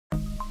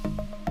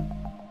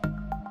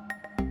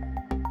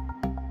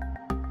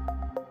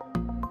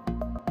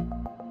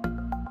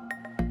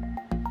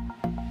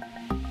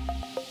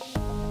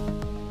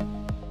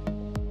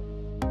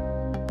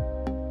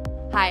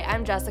Hi,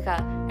 I'm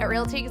Jessica. At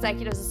Realty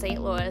Executives of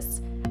St.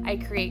 Louis, I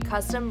create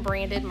custom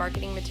branded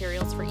marketing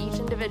materials for each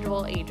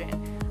individual agent.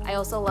 I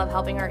also love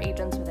helping our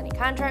agents with any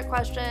contract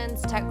questions,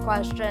 tech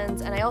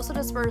questions, and I also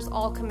disperse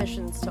all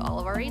commissions to all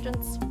of our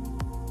agents.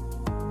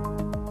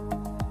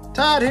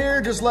 Todd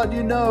here, just letting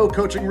you know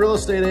coaching real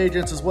estate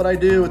agents is what I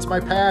do. It's my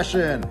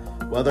passion.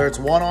 Whether it's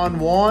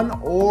one-on-one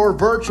or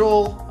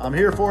virtual, I'm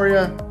here for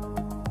you.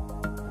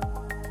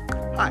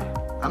 Hi,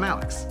 I'm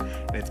Alex,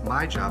 and it's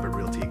my job at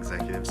Realty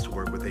Executives to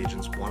work with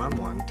agents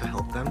one-on-one to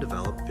help them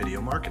develop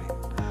video marketing.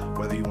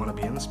 Whether you want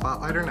to be in the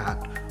spotlight or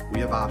not, we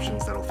have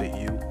options that'll fit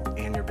you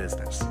and your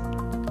business.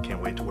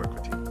 Can't wait to work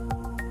with you.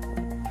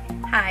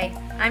 Hi,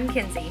 I'm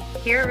Kinsey.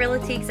 Here at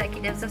Realty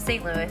Executives of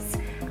St. Louis,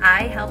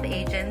 I help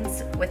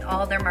agents with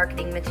all their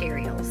marketing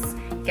materials,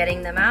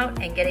 getting them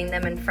out and getting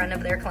them in front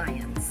of their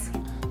clients.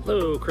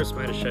 Hello, Chris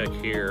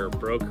Matashek here,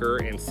 broker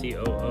and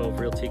COO of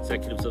Realty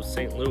Executives of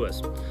St.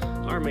 Louis.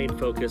 Our main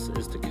focus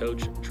is to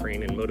coach,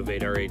 train, and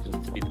motivate our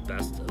agents to be the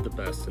best of the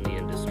best in the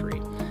industry.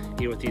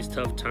 Even with these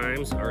tough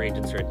times, our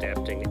agents are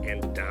adapting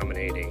and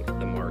dominating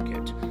the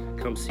market.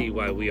 Come see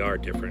why we are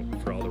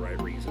different for all the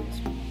right reasons.